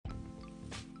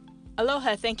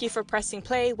Aloha, thank you for pressing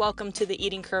play. Welcome to the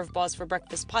Eating Curveballs for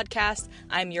Breakfast podcast.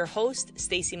 I'm your host,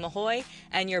 Stacey Mahoy,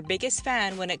 and your biggest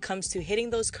fan when it comes to hitting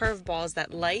those curveballs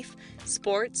that life,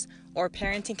 sports, or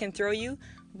parenting can throw you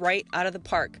right out of the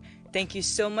park. Thank you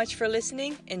so much for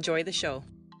listening. Enjoy the show.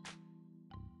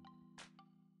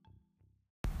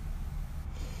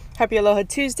 Happy Aloha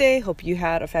Tuesday. Hope you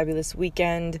had a fabulous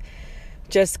weekend.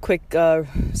 Just quick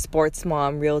sports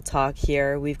mom real talk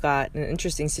here. We've got an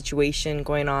interesting situation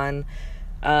going on.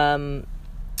 It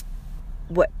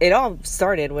all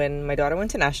started when my daughter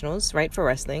went to nationals, right, for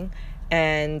wrestling.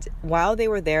 And while they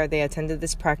were there, they attended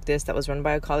this practice that was run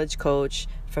by a college coach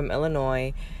from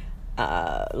Illinois.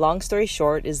 Long story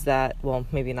short is that, well,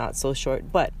 maybe not so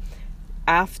short, but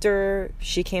after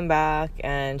she came back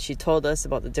and she told us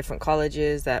about the different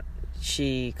colleges that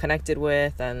she connected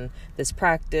with and this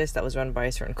practice that was run by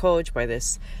a certain coach by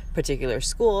this particular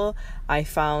school, I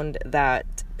found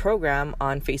that program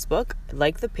on Facebook,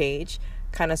 liked the page,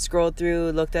 kind of scrolled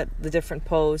through, looked at the different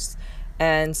posts,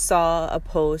 and saw a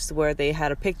post where they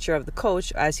had a picture of the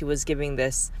coach as he was giving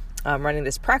this, running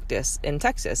this practice in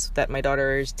Texas that my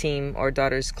daughter's team or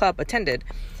daughter's club attended.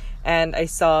 And I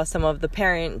saw some of the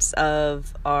parents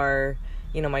of our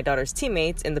my daughter's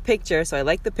teammates in the picture. So I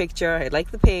liked the picture. I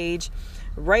liked the page.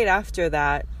 Right after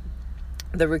that,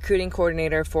 the recruiting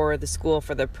coordinator for the school,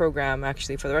 for the program,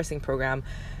 actually for the wrestling program,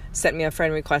 sent me a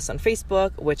friend request on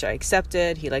Facebook, which I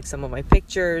accepted. He liked some of my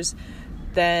pictures.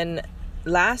 Then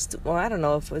I don't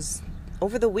know if it was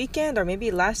over the weekend or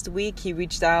maybe last week, he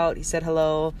reached out. He said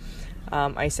hello.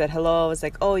 I said hello. I was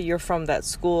like, oh, you're from that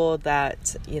school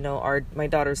that, my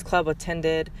daughter's club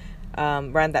attended.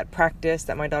 Ran that practice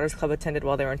that my daughter's club attended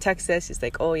while they were in Texas. He's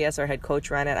like, oh yes, our head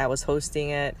coach ran it. I was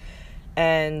hosting it.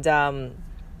 And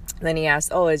then he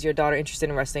asked, oh, is your daughter interested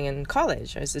in wrestling in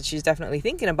college? I said, she's definitely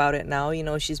thinking about it now.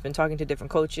 She's been talking to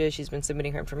different coaches. She's been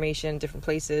submitting her information, different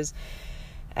places.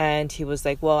 And he was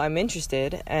like, well, I'm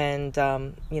interested. And,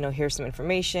 here's some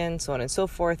information, so on and so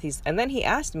forth. And then he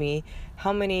asked me,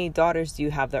 how many daughters do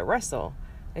you have that wrestle?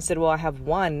 I said, well, I have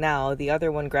one now. The other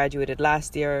one graduated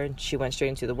last year and she went straight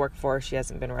into the workforce. She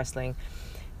hasn't been wrestling.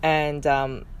 And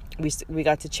we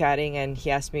got to chatting and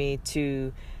he asked me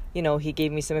to, he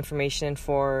gave me some information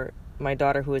for my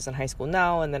daughter who is in high school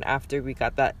now. And then after we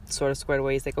got that sort of squared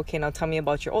away, he's like, okay, now tell me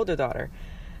about your older daughter.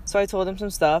 So I told him some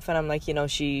stuff and I'm like,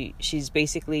 she's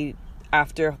basically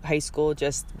after high school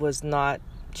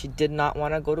she did not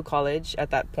want to go to college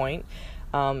at that point.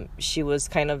 She was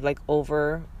kind of like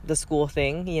over the school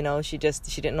thing, she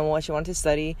didn't know what she wanted to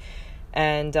study.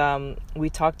 And we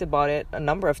talked about it a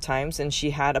number of times and she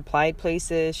had applied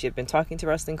places. She had been talking to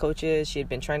wrestling coaches. She had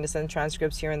been trying to send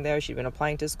transcripts here and there. She'd been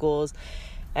applying to schools.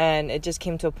 And it just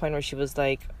came to a point where she was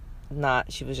like,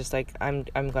 she was just like, I'm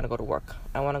going to go to work.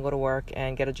 I want to go to work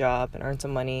and get a job and earn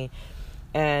some money.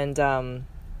 And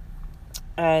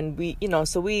we,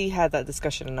 so we had that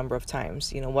discussion a number of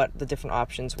times, what the different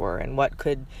options were and what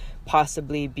could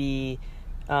possibly be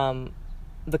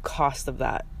the cost of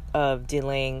that, of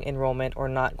delaying enrollment or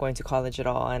not going to college at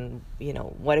all. And,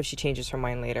 what if she changes her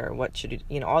mind later? What should,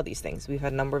 all these things. We've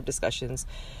had a number of discussions.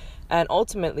 And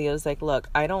ultimately, I was like, look,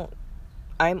 I'm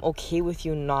okay with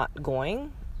you not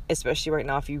going, especially right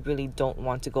now if you really don't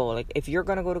want to go. Like, if you're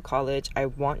going to go to college, I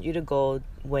want you to go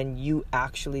when you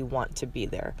actually want to be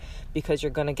there, because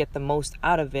you're going to get the most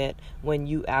out of it when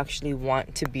you actually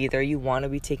want to be there. You want to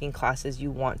be taking classes.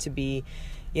 You want to be,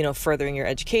 furthering your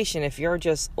education. If you're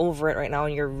just over it right now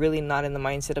and you're really not in the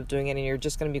mindset of doing it and you're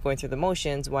just going to be going through the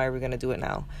motions, why are we going to do it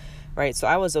now? Right? So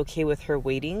I was okay with her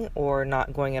waiting or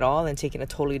not going at all and taking a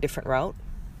totally different route.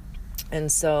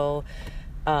 And so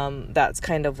that's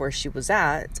kind of where she was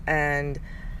at. And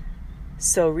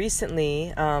so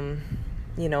recently,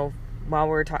 while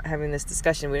we're having this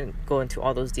discussion, we didn't go into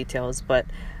all those details, but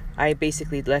I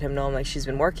basically let him know, I'm like, she's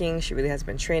been working, she really has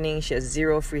been training, she has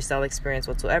zero freestyle experience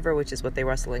whatsoever, which is what they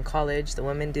wrestle in college, the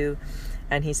women do.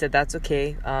 And he said, that's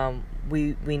okay.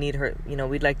 We need her,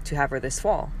 we'd like to have her this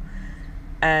fall.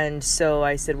 And so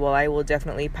I said, well, I will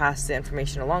definitely pass the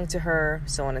information along to her,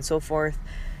 so on and so forth.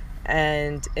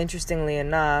 And interestingly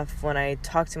enough, when I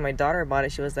talked to my daughter about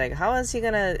it, she was like, how is he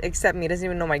going to accept me? He doesn't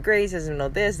even know my grades, doesn't know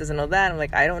this, doesn't know that. I'm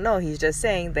like, I don't know. He's just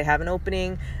saying they have an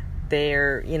opening.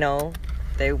 They're,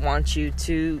 they want you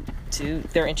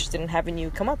they're interested in having you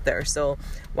come up there. So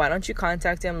why don't you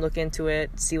contact him, look into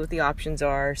it, see what the options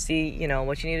are, see,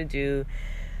 what you need to do,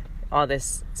 all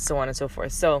this, so on and so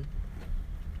forth. So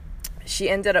she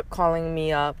ended up calling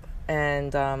me up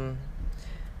and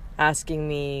asking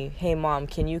me, hey, Mom,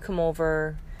 can you come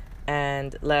over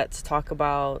and let's talk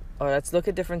about, or let's look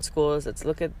at different schools, let's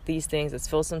look at these things, let's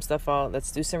fill some stuff out,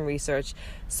 let's do some research.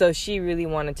 So she really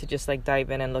wanted to just like dive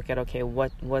in and look at, okay,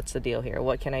 what's the deal here,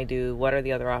 what can I do, what are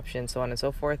the other options, so on and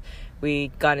so forth.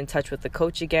 We got in touch with the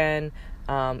coach again.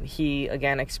 He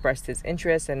again expressed his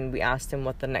interest, and we asked him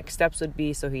what the next steps would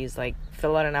be. So he's like,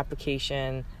 fill out an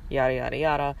application, yada yada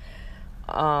yada.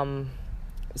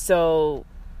 So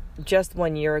just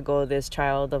 1 year ago, this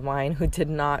child of mine who did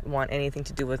not want anything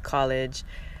to do with college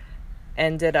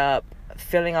ended up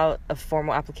filling out a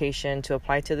formal application to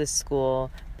apply to this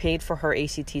school, paid for her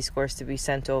ACT scores to be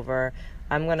sent over.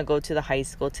 I'm going to go to the high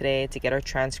school today to get her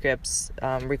transcripts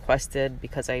requested,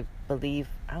 because I believe,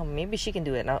 maybe she can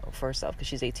do it not for herself because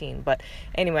she's 18. But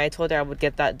anyway, I told her I would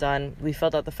get that done. We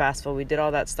filled out the FAFSA. We did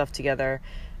all that stuff together.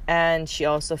 And she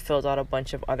also filled out a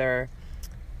bunch of other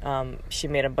she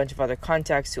made a bunch of other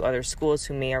contacts to other schools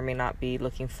who may or may not be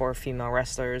looking for female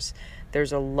wrestlers.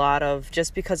 There's a lot of,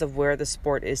 just because of where the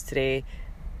sport is today,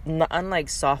 unlike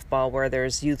softball where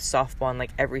there's youth softball in like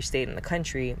every state in the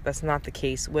country, that's not the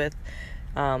case with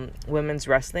women's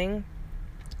wrestling.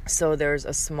 So there's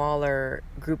a smaller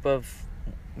group of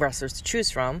wrestlers to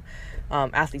choose from,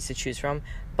 athletes to choose from,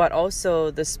 but also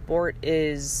the sport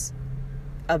is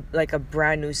like a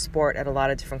brand new sport at a lot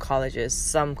of different colleges.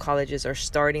 Some colleges are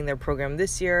starting their program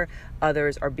this year,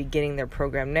 others are beginning their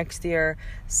program next year.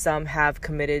 Some have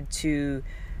committed to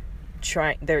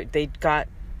they got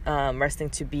wrestling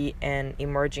to be an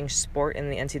emerging sport in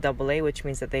the NCAA, which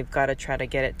means that they've got to try to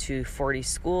get it to 40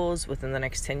 schools within the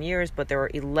next 10 years. But there are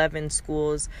 11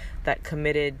 schools that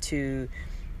committed to,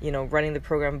 running the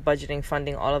program, budgeting,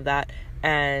 funding, all of that.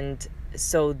 And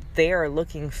so they are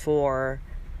looking for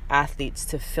athletes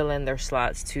to fill in their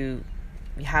slots, to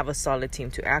have a solid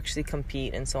team, to actually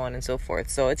compete, and so on and so forth.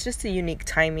 So it's just a unique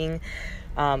timing.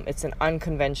 It's an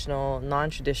unconventional,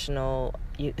 non-traditional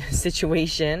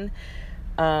situation.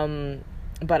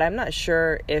 But I'm not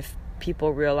sure if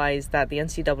people realize that the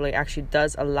NCAA actually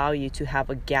does allow you to have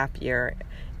a gap year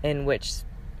in which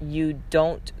you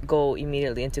don't go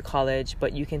immediately into college,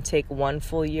 but you can take 1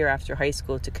 full year after high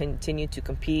school to continue to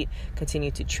compete,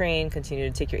 continue to train, continue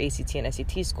to take your ACT and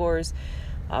SAT scores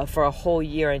for a whole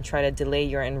year, and try to delay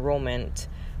your enrollment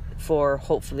for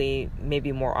hopefully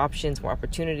maybe more options, more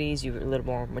opportunities. You're a little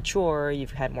more mature,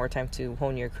 you've had more time to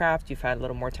hone your craft, you've had a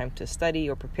little more time to study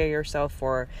or prepare yourself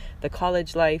for the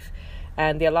college life,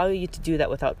 and they allow you to do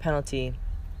that without penalty.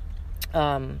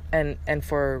 And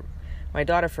for my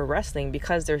daughter, for wrestling,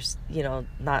 because there's,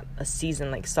 not a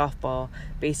season like softball,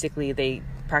 basically they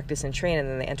practice and train and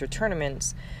then they enter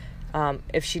tournaments.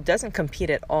 If she doesn't compete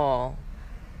at all,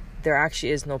 there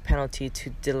actually is no penalty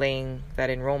to delaying that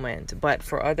enrollment. But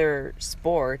for other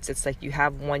sports, it's like you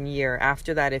have 1 year.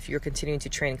 After that, if you're continuing to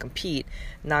train and compete,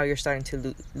 now you're starting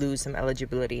to lose some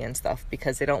eligibility and stuff,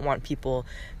 because they don't want people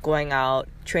going out,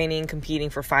 training, competing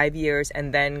for 5 years,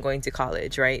 and then going to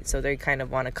college, right? So they kind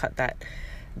of want to cut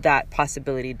that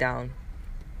possibility down.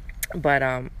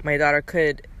 But my daughter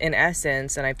could, in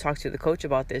essence, and I've talked to the coach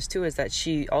about this too, is that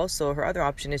she also, her other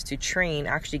option is to train,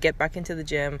 actually get back into the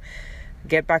gym,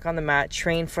 get back on the mat,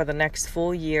 train for the next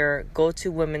full year, go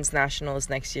to women's nationals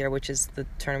next year, which is the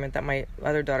tournament that my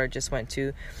other daughter just went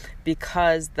to,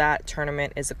 because that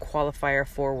tournament is a qualifier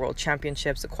for world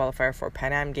championships, a qualifier for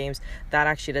Pan Am Games. That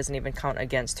actually doesn't even count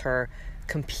against her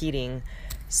competing.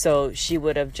 So she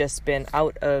would have just been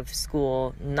out of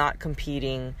school, not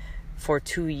competing for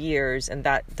 2 years, and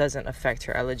that doesn't affect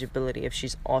her eligibility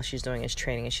if all she's doing is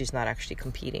training and she's not actually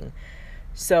competing.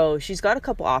 So she's got a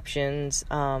couple options.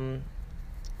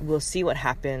 We'll see what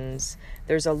happens.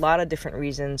 There's a lot of different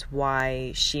reasons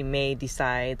why she may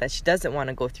decide that she doesn't want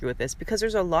to go through with this, because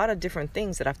there's a lot of different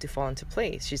things that have to fall into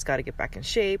place. She's got to get back in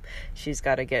shape. She's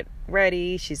got to get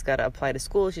ready. She's got to apply to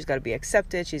school. She's got to be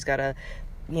accepted. She's got to,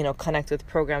 connect with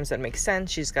programs that make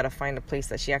sense. She's got to find a place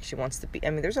that she actually wants to be.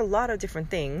 I mean, there's a lot of different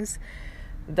things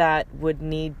that would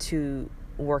need to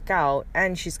work out,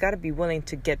 and she's got to be willing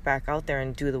to get back out there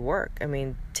and do the work. I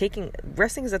mean,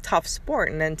 wrestling is a tough sport,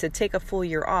 and then to take a full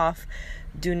year off,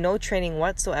 do no training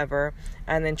whatsoever,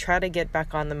 and then try to get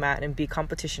back on the mat and be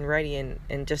competition ready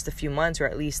in just a few months, or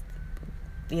at least,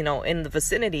 in the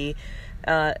vicinity,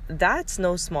 that's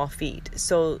no small feat.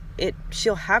 So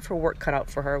she'll have her work cut out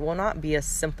for her. It will not be a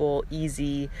simple,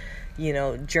 easy,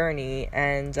 journey.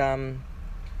 And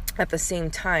at the same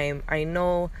time, I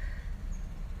know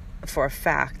for a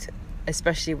fact,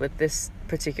 especially with this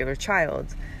particular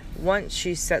child, once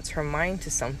she sets her mind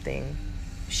to something,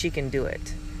 she can do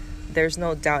it. There's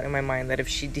no doubt in my mind that if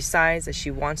she decides that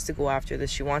she wants to go after this,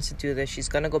 she wants to do this, she's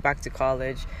going to go back to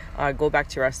college, go back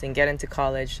to wrestling, get into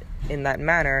college, in that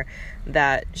manner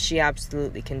that she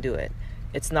absolutely can do it.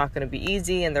 It's not going to be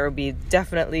easy, and there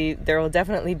will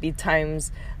definitely be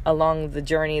times along the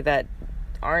journey that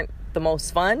aren't the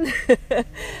most fun,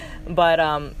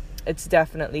 but it's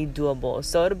definitely doable.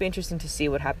 So it'll be interesting to see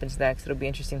what happens next. It'll be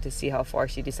interesting to see how far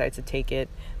she decides to take it,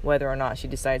 whether or not she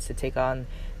decides to take on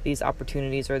these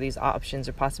opportunities or these options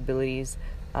or possibilities,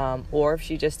 or if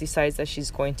she just decides that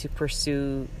she's going to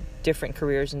pursue different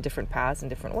careers and different paths in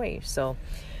different ways. So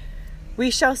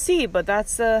we shall see, but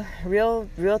that's a real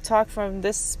talk from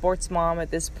this sports mom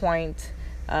at this point.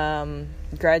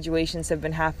 Graduations have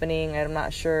been happening. I'm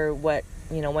not sure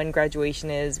when graduation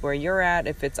is where you're at,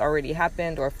 if it's already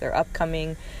happened or if they're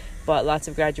upcoming, but lots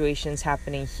of graduations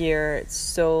happening here. It's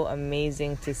so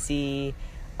amazing to see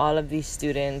all of these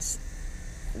students,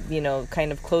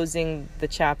 kind of closing the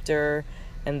chapter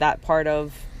and that part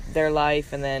of their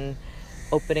life, and then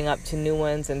opening up to new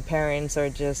ones, and parents are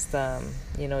just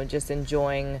just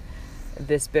enjoying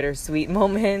this bittersweet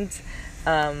moment.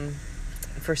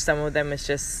 For some of them, it's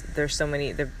just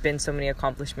there've been so many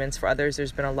accomplishments. For others,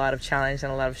 there's been a lot of challenge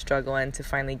and a lot of struggle, and to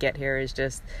finally get here is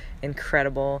just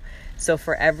incredible. So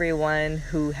for everyone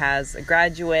who has a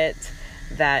graduate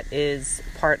that is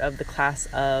part of the class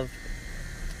of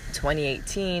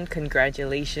 2018,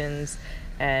 congratulations,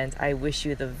 and I wish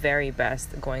you the very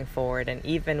best going forward. And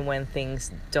even when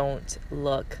things don't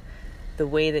look the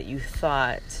way that you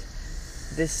thought,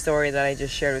 this story that I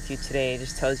just shared with you today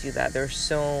just tells you that there's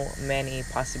so many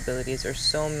possibilities. There's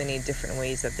so many different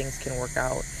ways that things can work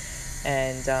out,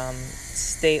 and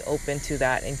stay open to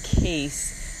that in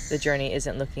case the journey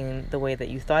isn't looking the way that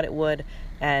you thought it would.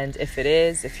 And if it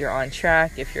is, if you're on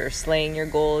track, if you're slaying your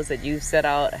goals that you set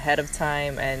out ahead of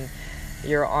time and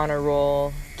you're on a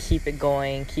roll, keep it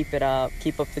going, keep it up,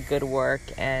 keep up the good work,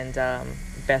 and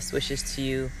best wishes to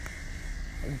you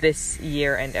this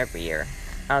year and every year.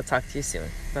 I'll talk to you soon.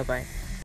 Bye-bye.